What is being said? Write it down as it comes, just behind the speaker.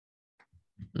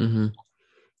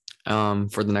Mm-hmm.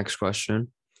 For the next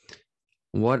question,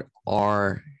 what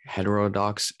are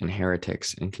heterodox and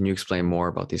heretics, and can you explain more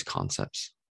about these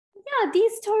concepts? Yeah,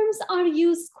 these terms are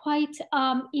used quite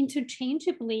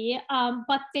interchangeably,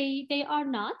 but they are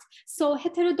not. So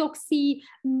heterodoxy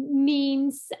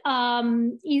means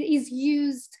is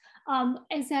used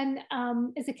as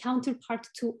a counterpart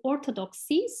to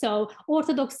orthodoxy. So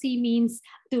orthodoxy means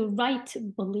the right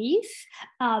belief,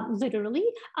 literally,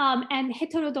 and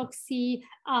heterodoxy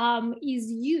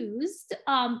is used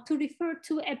to refer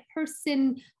to a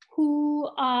person who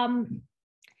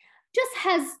just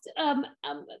has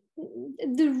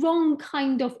the wrong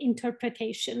kind of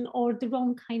interpretation or the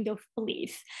wrong kind of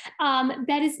belief.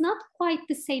 That is not quite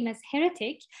the same as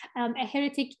heretic. A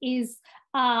heretic is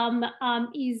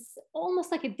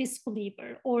almost like a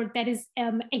disbeliever, or that is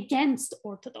against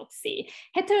orthodoxy.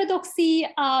 Heterodoxy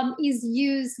is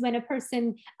used when a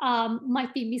person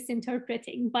might be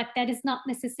misinterpreting, but that is not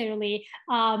necessarily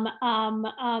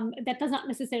that does not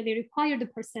necessarily require the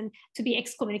person to be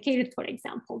excommunicated. For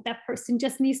example, that person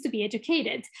just needs to be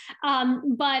educated.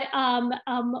 But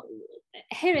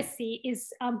heresy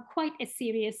is quite a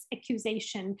serious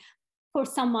accusation for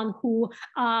someone who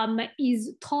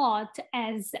is taught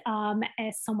as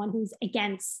someone who's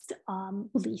against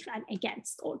belief and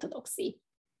against orthodoxy.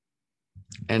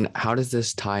 And how does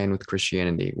this tie in with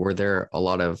Christianity? Were there a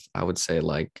lot of, I would say,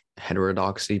 like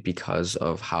heterodoxy because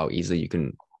of how easily you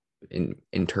can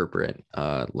interpret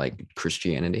like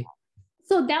Christianity?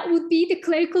 So that would be the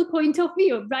clerical point of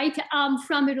view, right?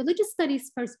 From a religious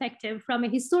studies perspective, from a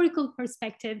historical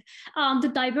perspective, the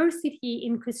diversity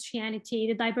in Christianity,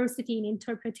 the diversity in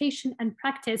interpretation and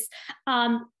practice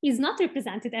is not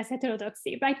represented as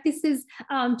heterodoxy, right? This is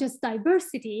just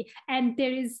diversity. And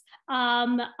there is,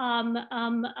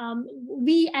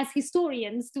 we as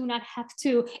historians do not have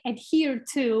to adhere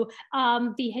to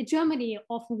the hegemony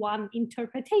of one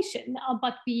interpretation,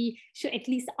 but we should, at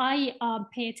least I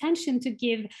pay attention to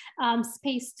give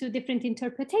space to different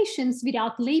interpretations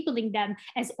without labeling them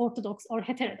as orthodox or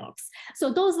heterodox.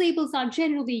 So those labels are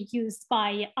generally used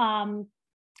by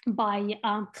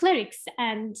clerics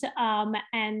and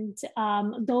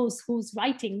those whose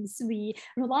writings we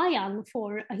rely on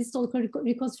for a historical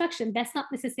reconstruction. That's not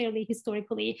necessarily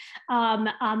historically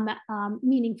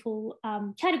meaningful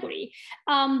category.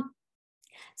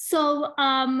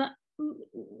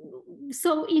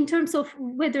 So in terms of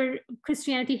whether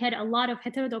Christianity had a lot of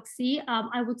heterodoxy,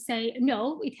 I would say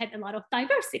no, it had a lot of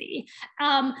diversity.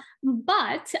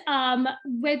 But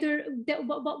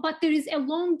there is a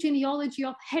long genealogy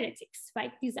of heretics,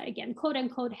 right? These are, again, quote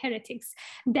unquote heretics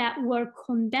that were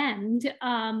condemned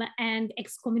and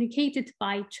excommunicated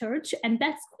by church. And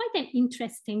that's quite an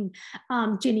interesting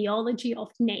genealogy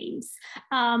of names.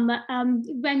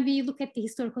 When we look at the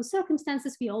historical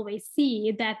circumstances, we always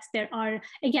see that there are,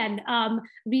 again,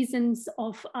 reasons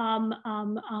of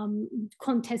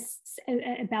contests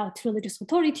about religious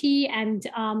authority and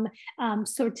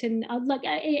certain, like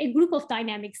a group of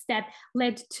dynamics that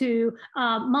led to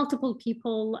multiple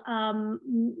people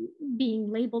being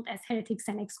labeled as heretics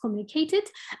and excommunicated.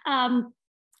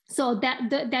 So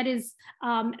that is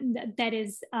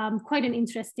quite an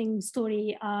interesting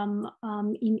story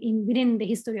within the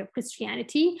history of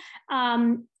Christianity.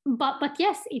 But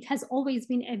yes, it has always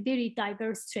been a very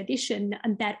diverse tradition,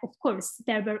 and that, of course,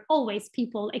 there were always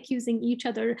people accusing each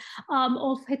other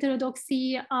of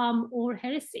heterodoxy or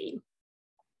heresy.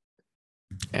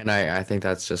 And I think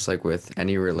that's just like with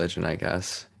any religion, I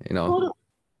guess, you know.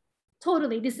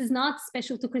 Totally. This is not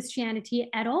special to Christianity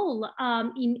at all.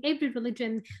 In every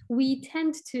religion, we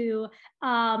tend to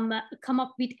come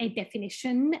up with a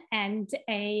definition and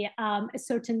a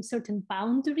certain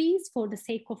boundaries for the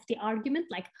sake of the argument,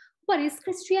 like what is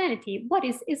Christianity, what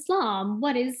is Islam,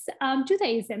 what is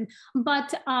Judaism.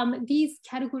 But these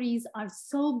categories are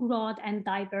so broad and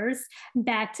diverse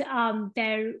that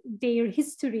their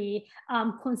history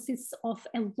consists of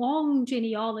a long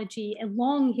genealogy, a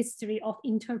long history of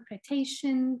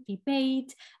interpretation,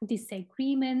 debate,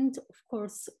 disagreement, of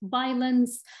course,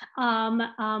 violence,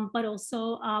 but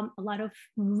also a lot of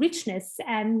richness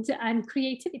and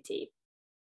creativity.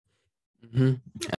 Mm-hmm.